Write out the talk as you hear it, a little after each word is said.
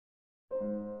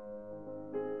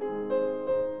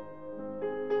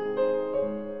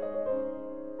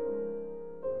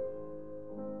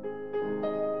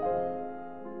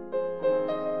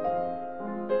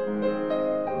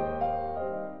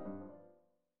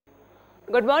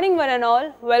Good morning one and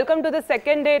all. Welcome to the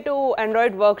second day to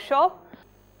Android workshop.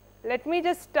 Let me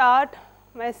just start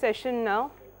my session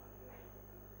now.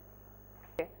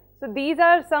 Okay. So these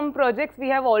are some projects we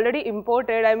have already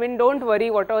imported. I mean, don't worry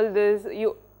what all this,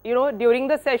 you know, during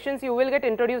the sessions you will get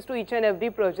introduced to each and every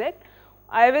project.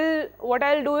 What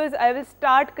I'll do is I will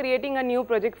start creating a new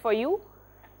project for you.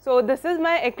 So this is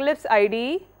my Eclipse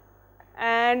IDE,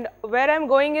 and where I'm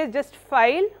going is just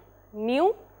File,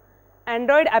 New,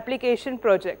 Android Application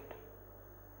Project.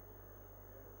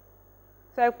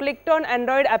 So I've clicked on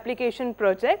Android Application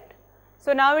Project.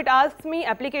 So now it asks me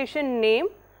application name.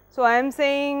 So I am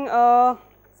saying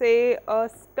say a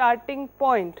starting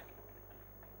point.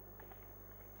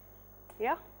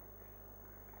 Yeah.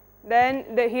 Then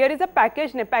here is a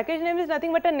package name. Package name is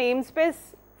nothing but a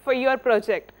namespace for your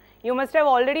project. You must have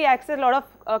already accessed a lot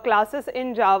of classes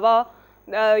in Java,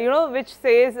 you know, which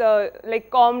says like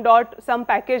com dot some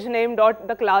package name dot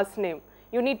the class name.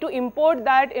 You need to import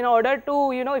that in order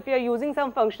to, you know, if you are using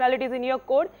some functionalities in your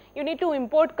code, you need to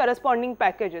import corresponding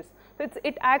packages. So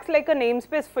it acts like a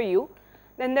namespace for you.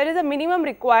 Then there is a minimum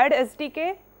required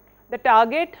SDK, the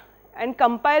target, and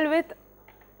compile with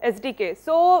SDK.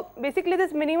 So basically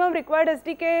this minimum required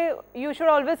SDK, you should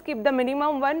always keep the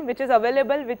minimum one which is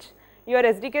available, which your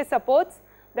SDK supports.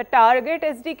 The target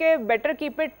SDK, better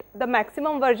keep it the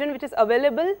maximum version which is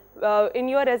available in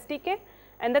your SDK,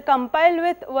 and the compile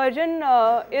with version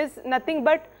is nothing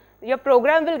but your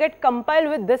program will get compiled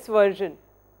with this version.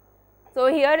 So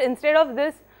here instead of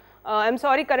this, I'm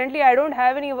sorry, currently I don't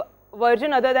have any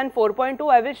version other than 4.2,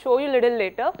 I will show you a little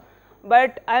later,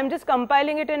 but I am just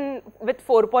compiling it in with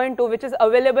 4.2 which is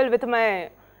available with my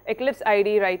Eclipse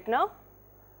IDE right now.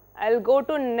 I'll go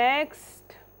to next.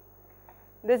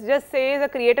 This just says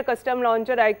create a custom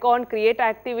launcher icon, create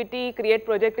activity, create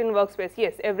project in workspace.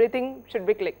 Yes, everything should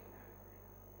be clicked.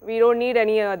 We don't need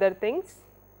any other things.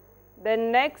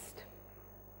 Then next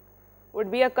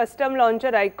would be a custom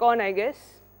launcher icon, I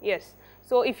guess. Yes.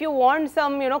 So if you want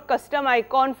some, you know, custom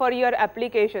icon for your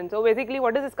application. So basically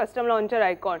what is this custom launcher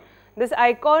icon? This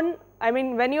icon, I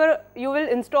mean, when you will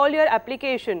install your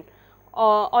application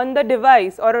on the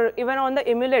device or even on the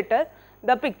emulator,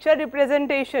 the picture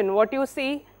representation, what you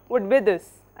see would be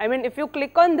this. I mean, if you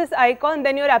click on this icon,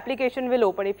 then your application will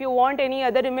open. If you want any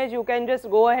other image, you can just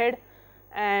go ahead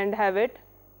and have it.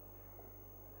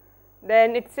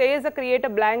 Then it says create a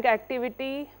blank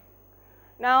activity.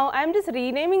 Now I am just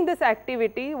renaming this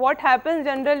activity. What happens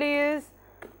generally is,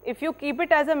 if you keep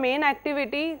it as a main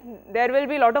activity, there will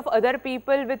be a lot of other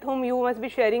people with whom you must be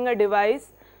sharing a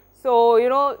device. So, you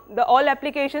know, all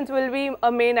applications will be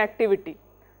a main activity.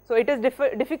 So it is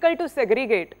difficult to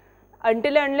segregate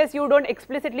until and unless you don't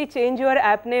explicitly change your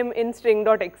app name in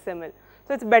string.xml.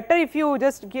 So it's better if you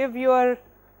just give your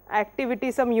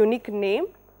activity some unique name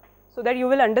so that you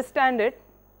will understand it,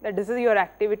 that this is your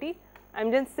activity. I'm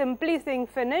just simply saying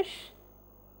finish.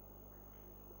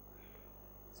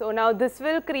 So now this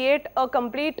will create a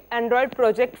complete Android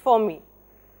project for me.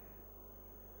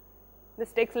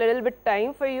 This takes a little bit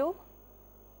time for you.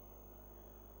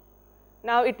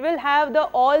 Now it will have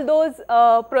all those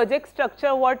project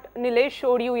structure what Nilesh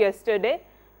showed you yesterday.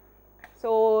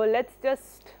 So let's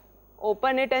just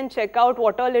open it and check out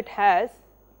what all it has.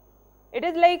 It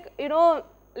is like, you know,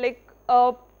 like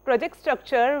a project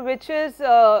structure which is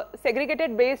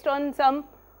segregated based on some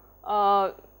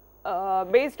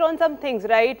things,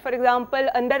 right? For example,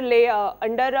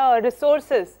 under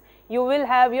resources, you will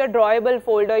have your drawable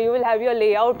folder, you will have your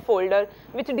layout folder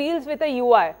which deals with a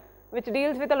UI, which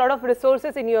deals with a lot of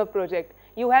resources in your project.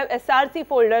 You have SRC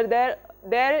folder,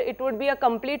 there it would be a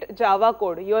complete Java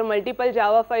code, your multiple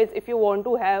Java files if you want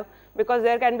to have, because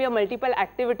there can be a multiple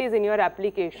activities in your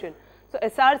application. So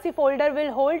SRC folder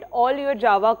will hold all your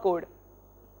Java code.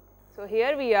 So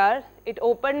here we are, it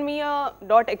opened me a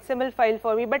 .xml file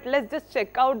for me, but let's just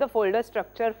check out the folder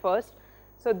structure first.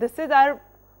 So this is our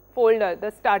folder,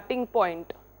 the starting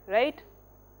point, right?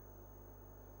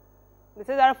 This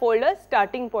is our folder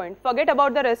starting point. Forget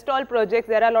about the rest all projects,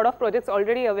 there are a lot of projects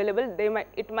already available,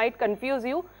 it might confuse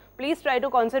you. Please try to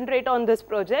concentrate on this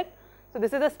project. So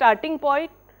this is the starting point.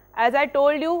 As I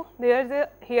told you,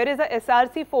 here is a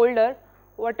SRC folder.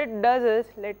 What it does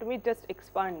is, let me just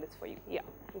expand this for you. Yeah,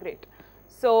 great.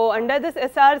 So under this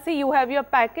SRC you have your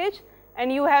package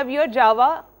and you have your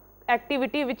Java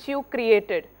activity which you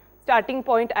created, starting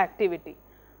point activity.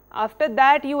 After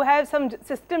that you have some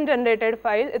system generated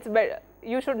file. It's better,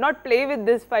 you should not play with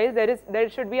this file. There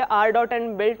should be a r.and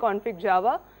and build config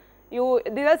Java.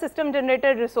 These are system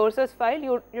generated resources file,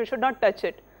 you should not touch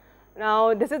it.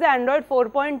 Now this is the Android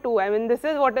 4.2, I mean this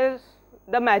is what is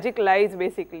the magic lies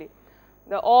basically.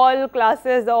 The all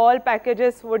classes, the all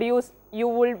packages you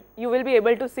will be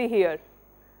able to see here,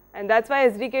 and that's why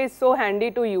SDK is so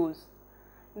handy to use.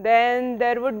 Then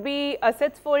there would be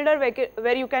assets folder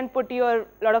where you can put your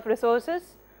lot of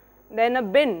resources. Then a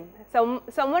bin.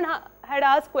 Someone had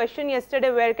asked question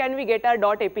yesterday, where can we get our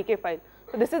 .apk file?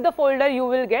 So this is the folder you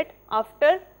will get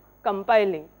after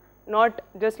compiling, not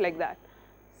just like that.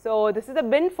 So this is the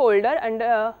bin folder,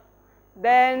 and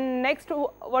then next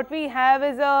what we have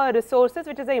is a resources,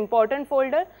 which is an important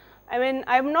folder. I mean,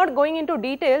 I am not going into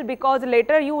detail because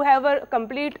later you have a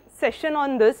complete session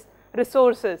on this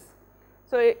resources.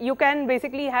 So you can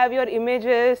basically have your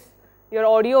images, your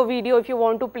audio, video if you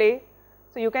want to play.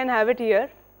 So you can have it here.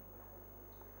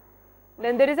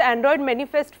 Then there is Android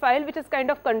manifest file, which is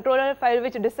kind of controller file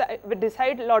which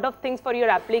decide a lot of things for your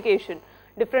application.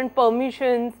 Different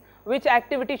permissions, which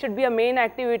activity should be a main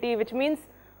activity, which means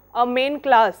a main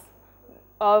class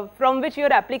from which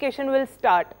your application will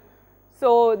start.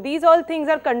 So these all things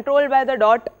are controlled by the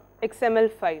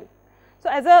 .xml file. So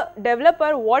as a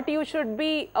developer, what you should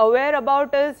be aware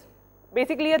about is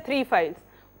basically 3 files.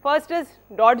 First is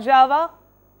 .java.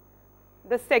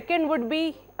 The second would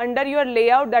be under your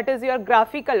layout, that is your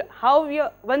graphical,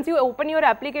 once you open your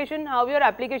application, how your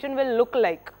application will look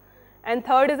like. And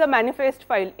third is a manifest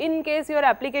file, in case your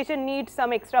application needs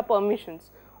some extra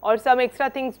permissions or some extra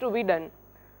things to be done.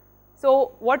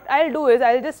 So what I'll do is,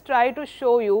 I'll just try to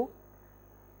show you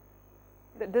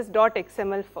this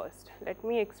 .xml first. Let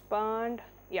me expand.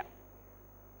 Yeah.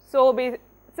 So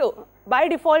by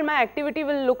default my activity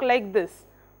will look like this.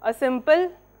 A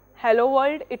simple hello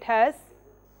world it has.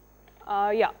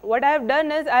 What I have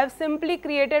done is, I have simply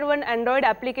created one Android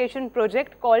application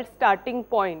project called starting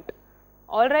point.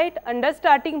 Alright, under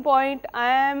starting point I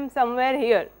am somewhere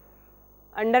here.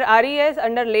 Under RES,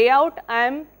 under layout, I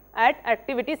am at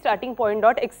activity starting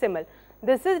point.xml.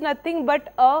 This is nothing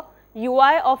but a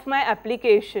UI of my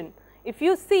application. If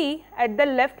you see at the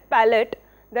left palette,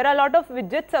 there are a lot of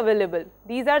widgets available.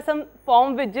 These are some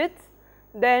form widgets,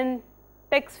 then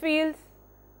text fields,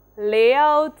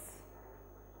 layouts,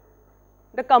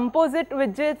 the composite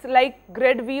widgets like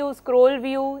grid view, scroll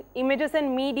view, images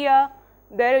and media.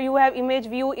 There you have image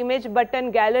view, image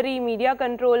button, gallery, media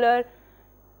controller,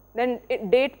 then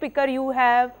date picker you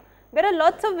have. There are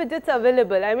lots of widgets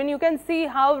available. I mean, you can see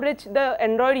how rich the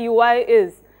Android UI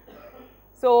is.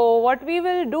 So what we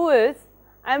will do is,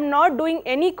 I am not doing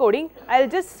any coding. I'll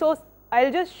just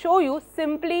show you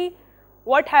simply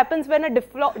what happens when a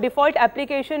default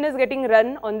application is getting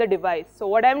run on the device. So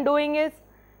what I am doing is,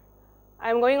 I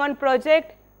am going on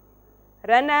project,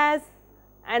 run as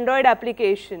Android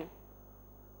application.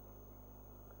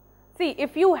 See,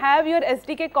 if you have your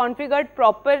SDK configured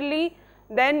properly,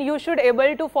 then you should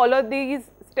able to follow these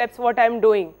steps what I am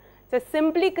doing. So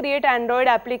simply create Android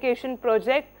application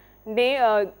project,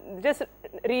 just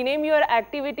rename your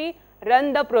activity,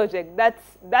 run the project.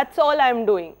 That's all I am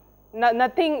doing.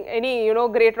 Nothing any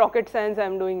great rocket science I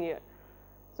am doing here.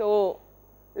 So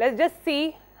let's just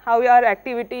see how your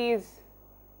activities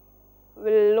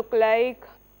will look like.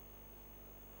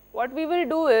 What we will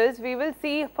do is, we will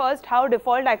see first how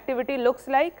default activity looks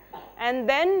like, and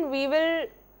then we will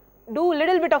do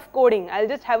little bit of coding. I'll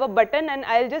just have a button and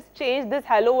I'll just change this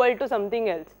hello world to something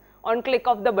else on click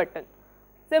of the button.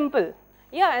 Simple.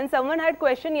 Yeah, and someone had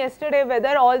question yesterday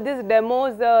whether all these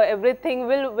demos, everything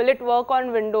will it work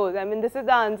on Windows. I mean, this is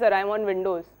the answer. I'm on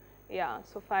Windows. Yeah,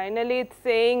 so finally it's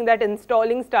saying that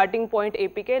installing starting point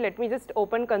APK. Let me just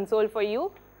open console for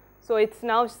you. So it's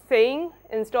now saying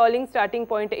installing starting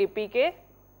point APK.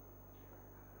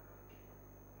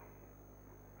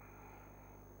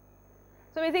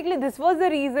 So basically this was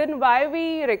the reason why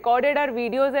we recorded our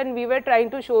videos and we were trying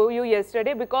to show you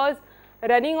yesterday, because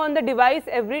running on the device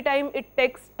every time it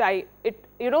takes time, it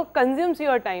consumes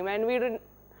your time, and we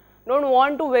don't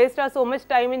want to waste so much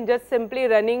time in just simply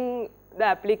running the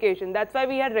application. That's why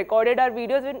we had recorded our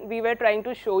videos when we were trying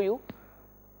to show you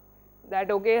that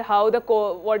how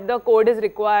what the code is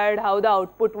required, how the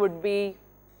output would be.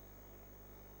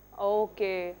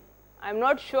 Okay, I'm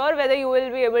not sure whether you will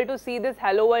be able to see this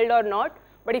hello world or not,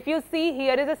 but if you see,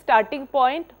 here is a starting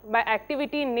point by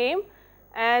activity name,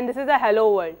 and this is a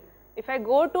hello world. If I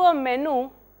go to a menu,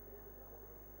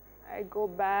 I go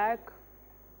back.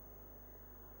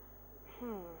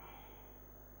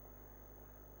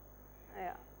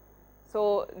 Yeah.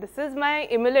 So this is my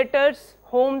emulator's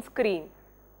home screen.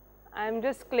 I am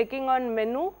just clicking on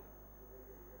menu.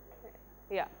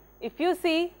 Yeah. If you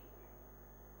see,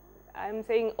 I am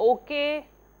saying OK.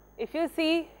 If you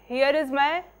see, here is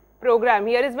my program,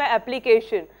 here is my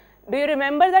application. Do you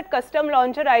remember that custom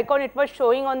launcher icon it was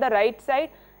showing on the right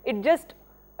side? It just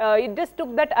it just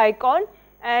took that icon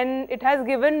and it has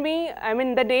given me, I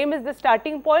mean the name is the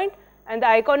starting point and the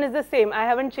icon is the same. I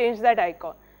haven't changed that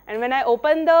icon. And when I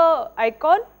open the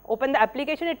icon, open the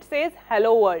application, it says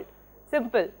hello world.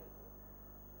 Simple.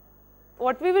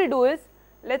 What we will do is,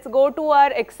 let's go to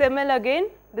our XML again.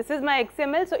 This is my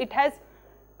XML, so it has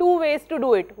two ways to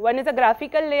do it. One is a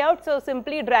graphical layout, so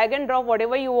simply drag and drop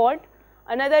whatever you want.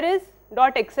 Another is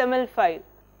 .xml file.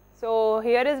 So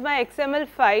here is my XML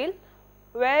file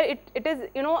where it is,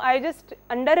 you know, I just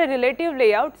under a relative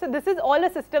layout. So this is all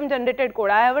a system generated code.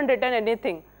 I haven't written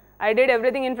anything. I did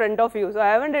everything in front of you, so I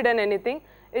haven't written anything.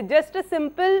 It's just a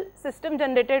simple system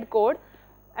generated code,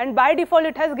 and by default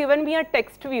it has given me a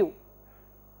text view.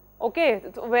 Okay,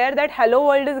 so where that hello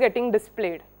world is getting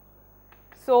displayed.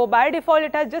 So by default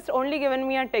it has just only given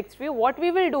me a text view. What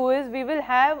we will do is we will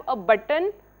have a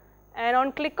button, and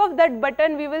on click of that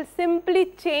button we will simply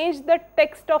change the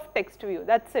text of text view.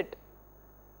 That's it.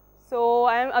 So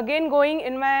I am again going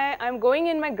in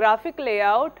my graphic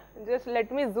layout. Just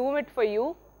let me zoom it for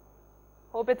you.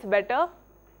 Hope it's better.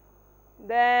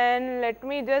 Then let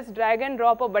me just drag and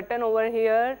drop a button over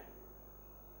here.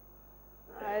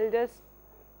 I'll just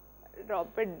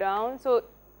drop it down. So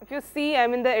if you see, I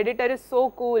mean the editor is so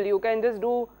cool. You can just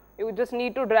do, you just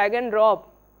need to drag and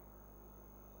drop.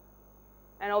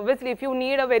 And obviously if you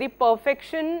need a very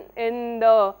perfection in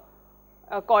the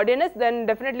coordinates, then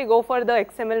definitely go for the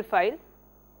XML file.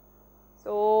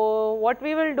 So what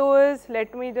we will do is,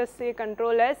 let me just say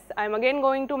Control S. I am again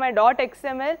going to my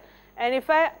 .xml, and if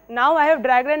now I have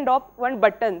dragged and dropped one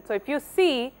button. So if you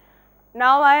see,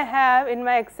 now I have in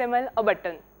my XML a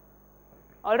button.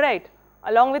 Alright,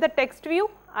 along with the text view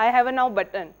I have a now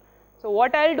button. So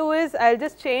what I will do is, I will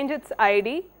just change its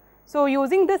ID. So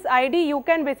using this ID you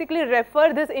can basically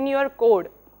refer this in your code.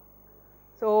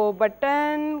 So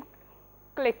button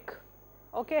click,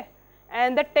 okay,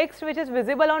 and the text which is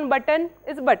visible on button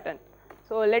is button.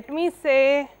 So let me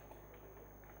say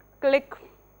click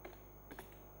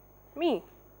me,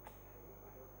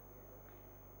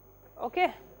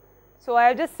 okay. So I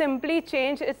have just simply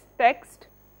changed its text.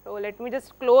 So let me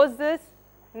just close this.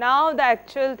 Now the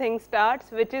actual thing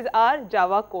starts, which is our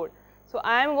Java code. So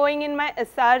I am going in my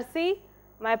src,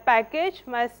 my package,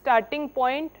 my starting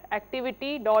point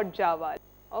activity.java,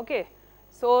 okay.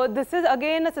 So this is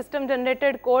again a system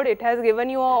generated code. It has given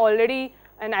you already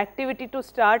an activity to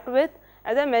start with.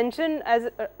 As I mentioned, as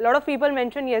a lot of people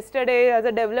mentioned yesterday, as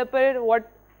a developer,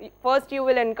 what first you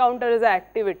will encounter is an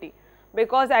activity,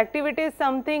 because activity is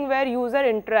something where user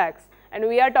interacts, and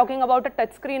we are talking about a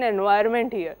touchscreen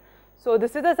environment here. So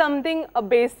this is a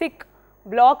basic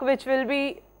block which will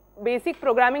be basic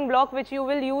programming block which you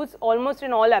will use almost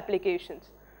in all applications.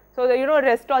 So you know,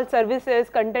 REST all services,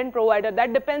 content provider,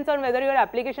 that depends on whether your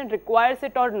application requires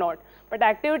it or not, but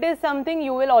activity is something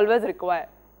you will always require.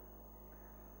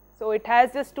 So it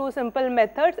has just two simple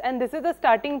methods, and this is the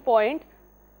starting point.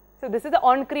 So this is the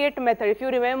onCreate method. If you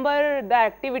remember the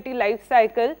activity life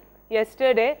cycle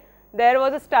yesterday, there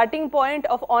was a starting point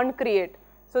of onCreate.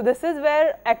 So this is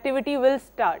where activity will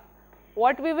start.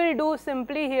 What we will do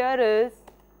simply here is,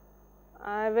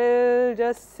 I will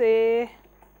just say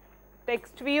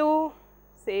text view,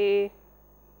 say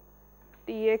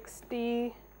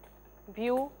txt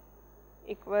view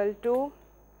equal to,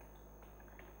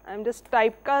 I am just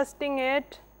typecasting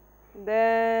it,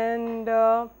 then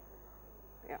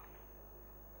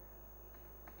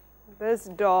this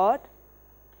dot,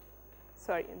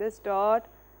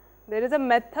 there is a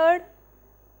method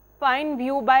find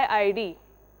view by ID.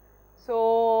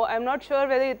 So I am not sure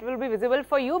whether it will be visible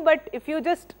for you, but if you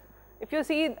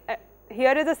see,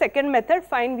 here is a second method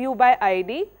find view by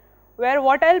ID, where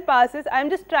what I will pass is, I am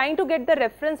just trying to get the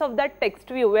reference of that text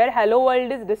view where hello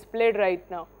world is displayed right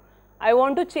now. I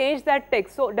want to change that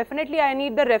text, so definitely I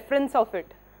need the reference of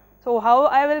it. So how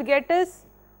I will get is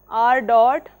r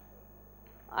dot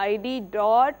id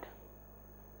dot,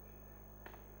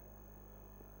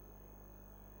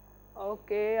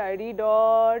 okay, id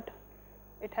dot,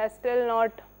 it has still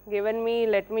not given me.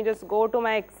 Let me just go to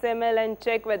my XML and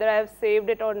check whether I have saved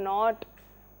it or not.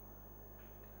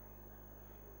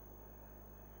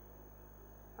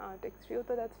 Text view,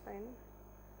 so that's fine.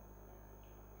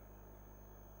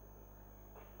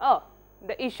 Oh,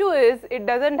 the issue is it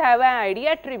doesn't have an ID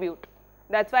attribute.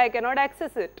 That's why I cannot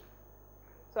access it.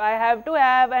 So I have to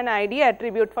have an ID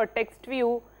attribute for text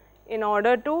view in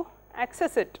order to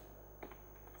access it.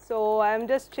 So I am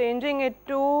just changing it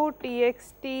to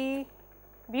txt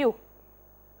view.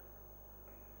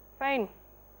 Fine.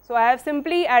 So I have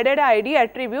simply added an ID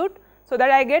attribute so that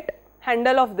I get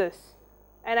handle of this,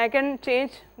 and I can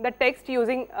change the text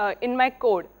using in my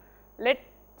code.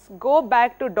 Let's let's go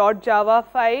back to .java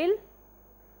file.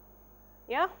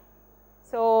 Yeah.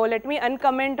 So let me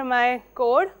uncomment my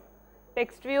code,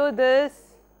 text view this.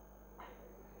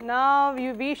 Now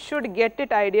we should get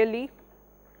it ideally.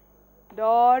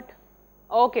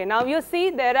 Okay, now you see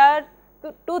there are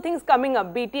two things coming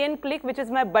up, btn click, which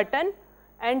is my button,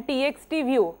 and txt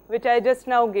view, which I just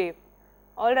now gave.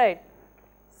 All right.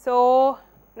 So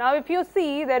now if you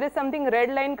see, there is something red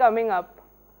line coming up.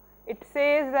 It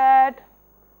says that,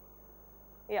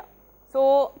 yeah.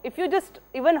 So if you just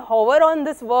even hover on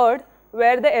this word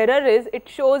where the error is, it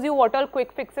shows you what all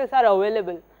quick fixes are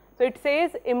available. So it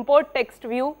says import text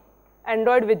view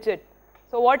Android widget.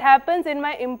 So what happens in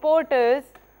my import is,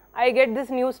 I get this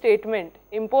new statement,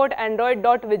 import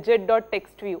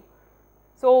android.widget.textView.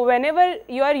 So whenever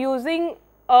you are using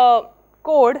a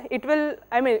code, it will,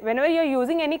 whenever you are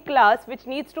using any class which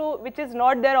is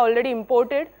not there already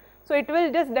imported, so it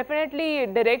will just definitely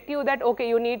direct you that, okay,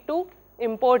 you need to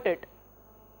import it,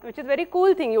 which is very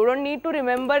cool thing. You don't need to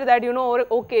remember that,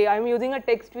 okay, I am using a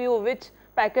text view, which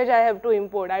package I have to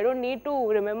import. I don't need to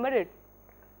remember it.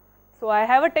 So I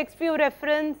have a text view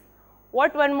reference.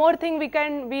 What one more thing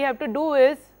we have to do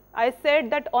is, I said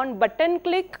that on button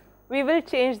click, we will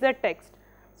change the text.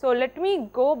 So let me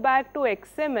go back to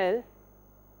XML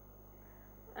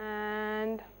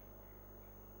and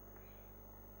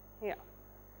yeah.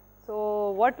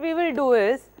 So what we will do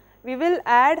is, we will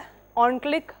add on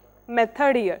click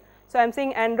method here. So I am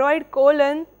saying Android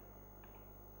colon,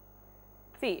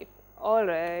 see, all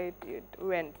right, it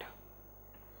went.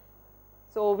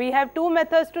 So we have two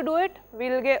methods to do it. We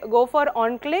will go for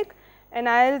on click, and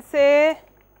I will say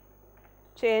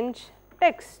change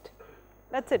text.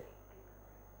 That's it.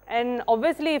 And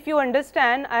obviously, if you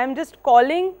understand, I am just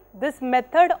calling this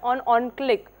method on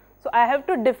click. So I have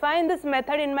to define this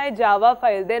method in my Java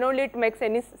file. Then only it makes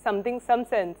some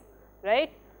sense,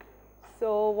 right?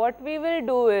 So what we will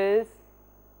do is,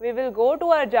 we will go to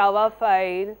our Java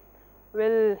file.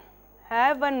 We'll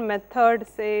have one method,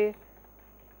 say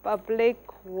public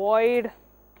void,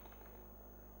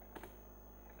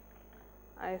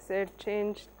 I said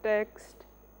change text,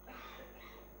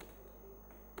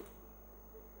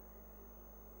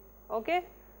 okay,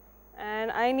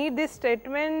 and I need this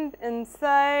statement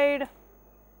inside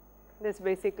this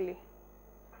basically.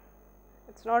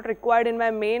 It's not required in my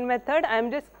main method. I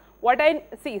am just,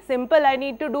 simple I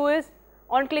need to do is,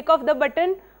 on click of the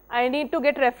button, I need to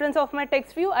get reference of my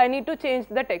text view, I need to change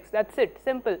the text, that's it,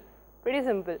 simple. Pretty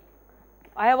simple.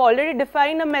 I have already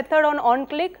defined a method on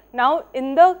click. Now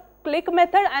in the click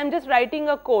method, I am just writing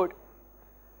a code.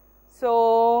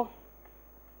 So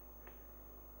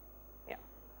yeah.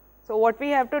 So what we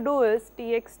have to do is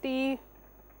txt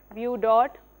view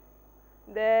dot.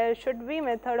 There should be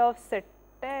method of set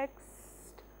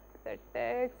text.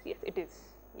 Yes, it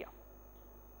is. Yeah.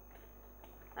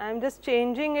 I am just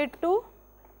changing it to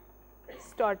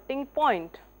starting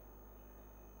point.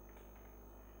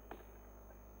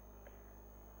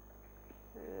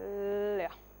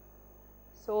 Yeah.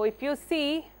 So if you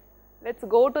see, let's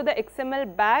go to the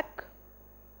XML back,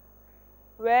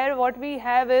 where what we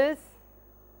have is,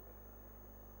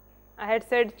 I had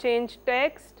said change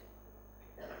text.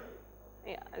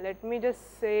 Yeah, let me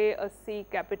just say a C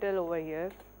capital over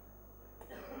here,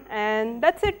 and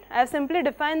that's it. I have simply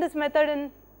defined this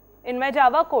method in my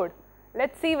Java code.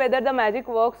 Let's see whether the magic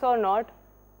works or not.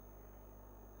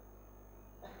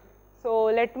 So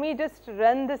let me just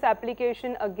run this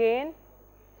application again.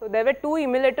 So there were two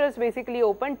emulators basically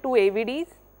open, two AVDs,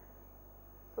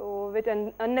 so which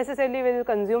unnecessarily will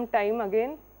consume time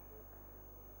again.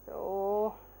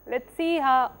 So let's see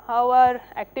how our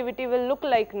activity will look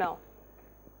like now.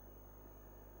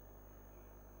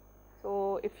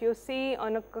 So if you see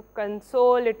on a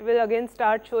console, it will again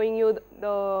start showing you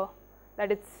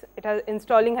that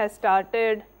installing has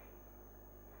started.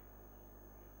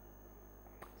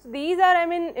 So these are,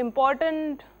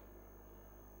 important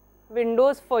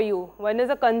windows for you. One is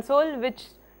a console which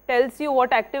tells you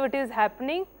what activity is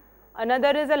happening.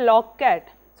 Another is a logcat.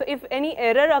 So if any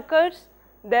error occurs,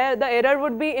 the error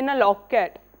would be in a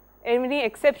logcat. Any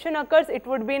exception occurs, it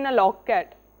would be in a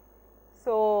logcat.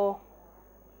 So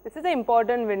this is an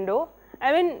important window.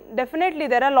 Definitely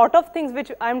there are a lot of things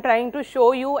which I am trying to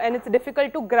show you, and it's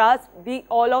difficult to grasp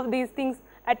all of these things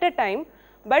at a time.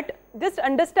 But just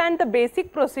understand the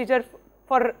basic procedure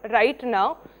for right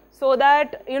now, so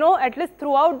that at least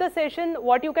throughout the session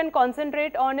what you can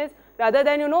concentrate on is, rather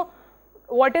than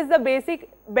what is the basic,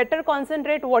 better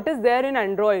concentrate what is there in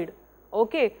Android,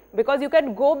 okay, because you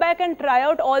can go back and try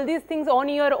out all these things on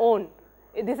your own.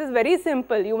 This is very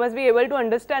simple. You must be able to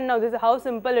understand now this is how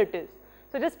simple it is.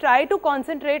 So just try to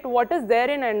concentrate what is there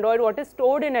in Android, what is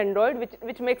stored in Android,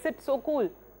 which makes it so cool.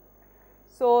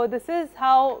 So this is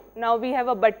how now we have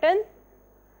a button,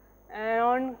 and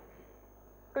on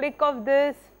click of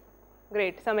this,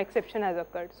 great, some exception has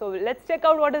occurred. So let's check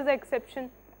out what is the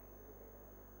exception.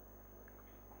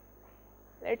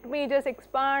 Let me just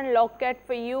expand logcat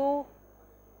for you.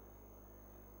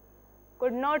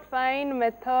 Could not find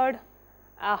method.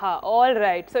 Aha, all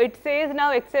right. So it says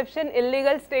now exception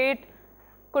illegal state,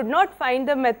 could not find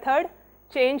the method,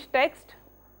 change text,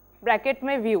 bracket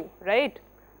mein view, right?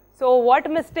 So what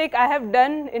mistake I have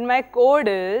done in my code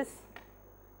is,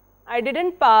 I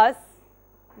didn't pass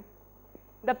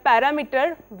the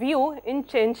parameter view in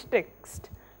change text.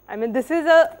 I mean, this is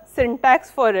a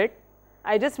syntax for it.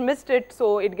 I just missed it,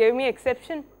 so it gave me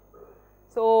exception.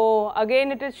 So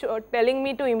again it is telling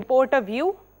me to import a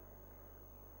view.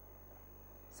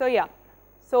 So yeah,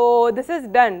 so this is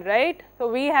done, right?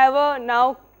 So we have a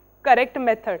now correct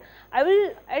method.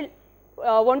 I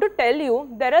want to tell you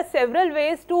there are several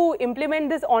ways to implement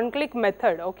this on-click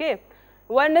method. Okay,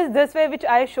 one is this way which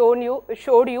I showed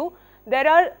you. There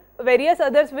are various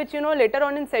others which later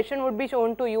on in session would be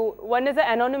shown to you. One is an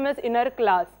anonymous inner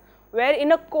class, where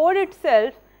in a code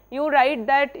itself you write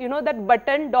that that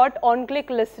button dot on click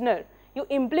listener. You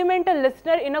implement a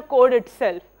listener in a code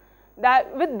itself.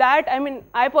 With that, I mean,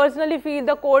 I personally feel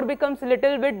the code becomes a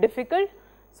little bit difficult.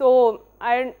 So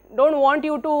I don't want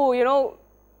you to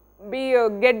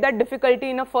get that difficulty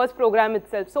in a first program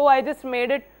itself. So I just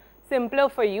made it simpler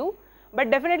for you. But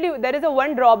definitely there is a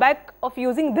one drawback of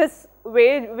using this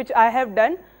way which I have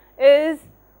done is,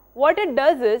 what it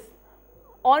does is,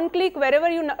 on click wherever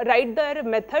you write the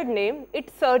method name, it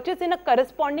searches in a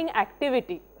corresponding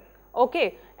activity.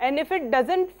 Okay, and if it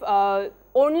doesn't,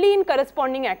 only in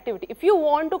corresponding activity. If you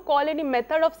want to call any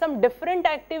method of some different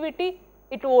activity,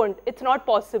 it won't, it's not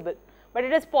possible. But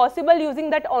it is possible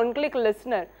using that on click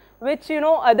listener, which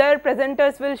other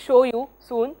presenters will show you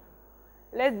soon.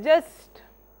 Let's just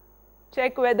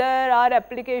check whether our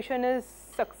application is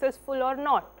successful or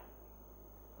not.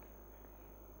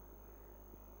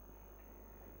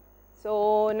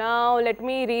 So now let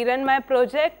me rerun my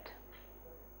project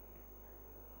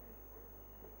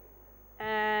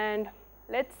and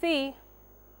let's see.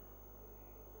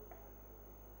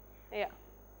 Yeah,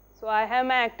 so I have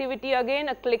my activity again,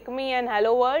 a click me and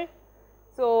hello world.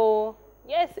 So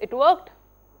yes, it worked.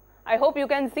 I hope you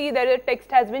can see that the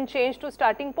text has been changed to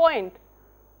starting point,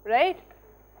 right?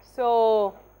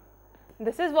 So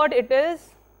this is what it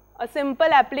is, a simple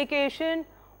application.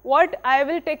 What I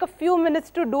will take a few minutes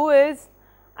to do is,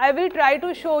 I will try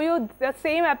to show you the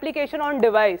same application on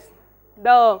device,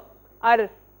 our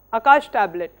Aakash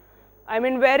tablet. I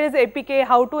mean, where is APK,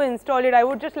 how to install it, I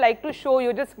would just like to show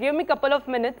you. Just give me a couple of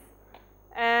minutes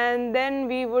and then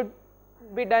we would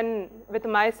be done with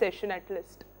my session at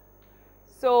least.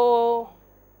 So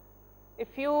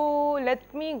if you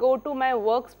let me go to my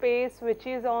workspace, which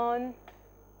is on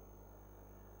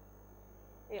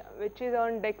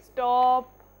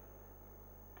desktop.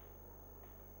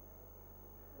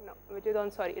 No, which is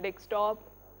on, sorry, desktop,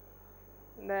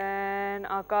 then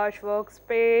Aakash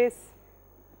workspace,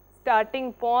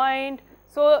 starting point.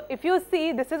 So if you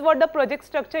see, this is what the project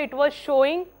structure it was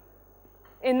showing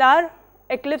in our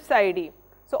Eclipse IDE.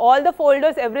 So all the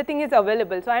folders, everything is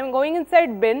available. So I am going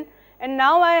inside bin, and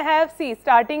now I have, see,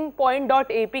 starting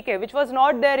point.apk, which was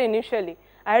not there initially.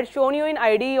 I had shown you in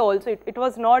IDE also, it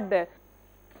was not there.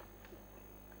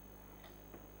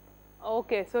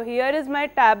 Okay, so here is my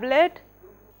tablet.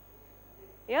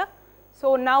 Yeah,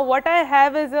 so now what I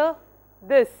have is a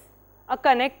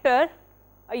connector,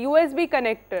 a USB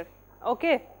connector.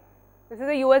 Okay, this is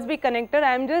a USB connector.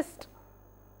 I am just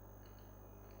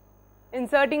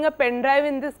inserting a pen drive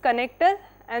in this connector,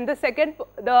 and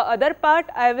the other part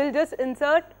I will just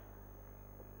insert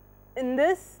in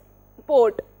this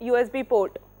port, USB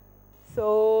port.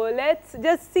 So let's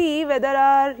just see whether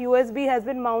our USB has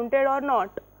been mounted or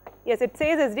not. Yes, it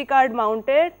says SD card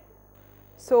mounted.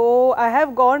 So I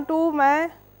have gone to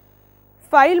my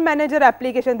file manager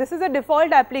application. This is a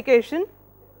default application.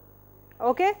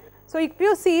 Okay, so if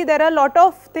you see, there are a lot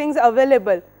of things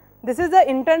available. This is the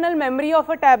internal memory of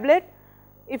a tablet.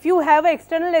 If you have an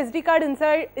external SD card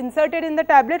inserted in the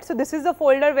tablet, so this is the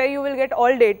folder where you will get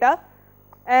all data.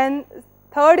 And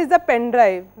third is the pen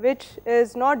drive, which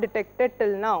is not detected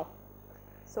till now.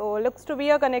 So looks to be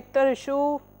a connector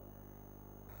issue.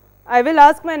 I will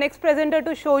ask my next presenter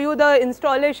to show you the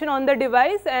installation on the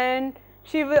device, and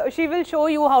she will show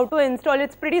you how to install.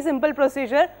 It's pretty simple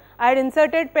procedure. I had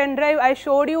inserted pen drive, I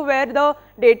showed you where the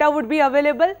data would be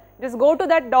available. Just go to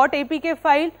that .apk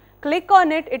file, click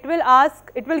on it, it will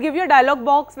ask, it will give you a dialog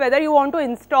box whether you want to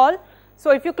install.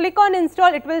 So if you click on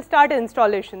install, it will start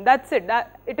installation. That's it.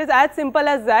 It is as simple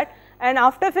as that. And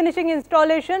after finishing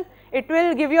installation, it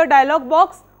will give you a dialog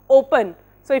box, open.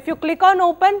 So if you click on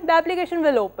open, the application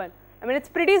will open. I mean, it's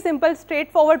pretty simple,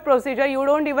 straightforward procedure. You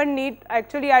don't even need,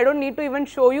 actually I don't need to even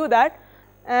show you that.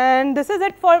 And this is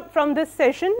it from this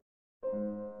session.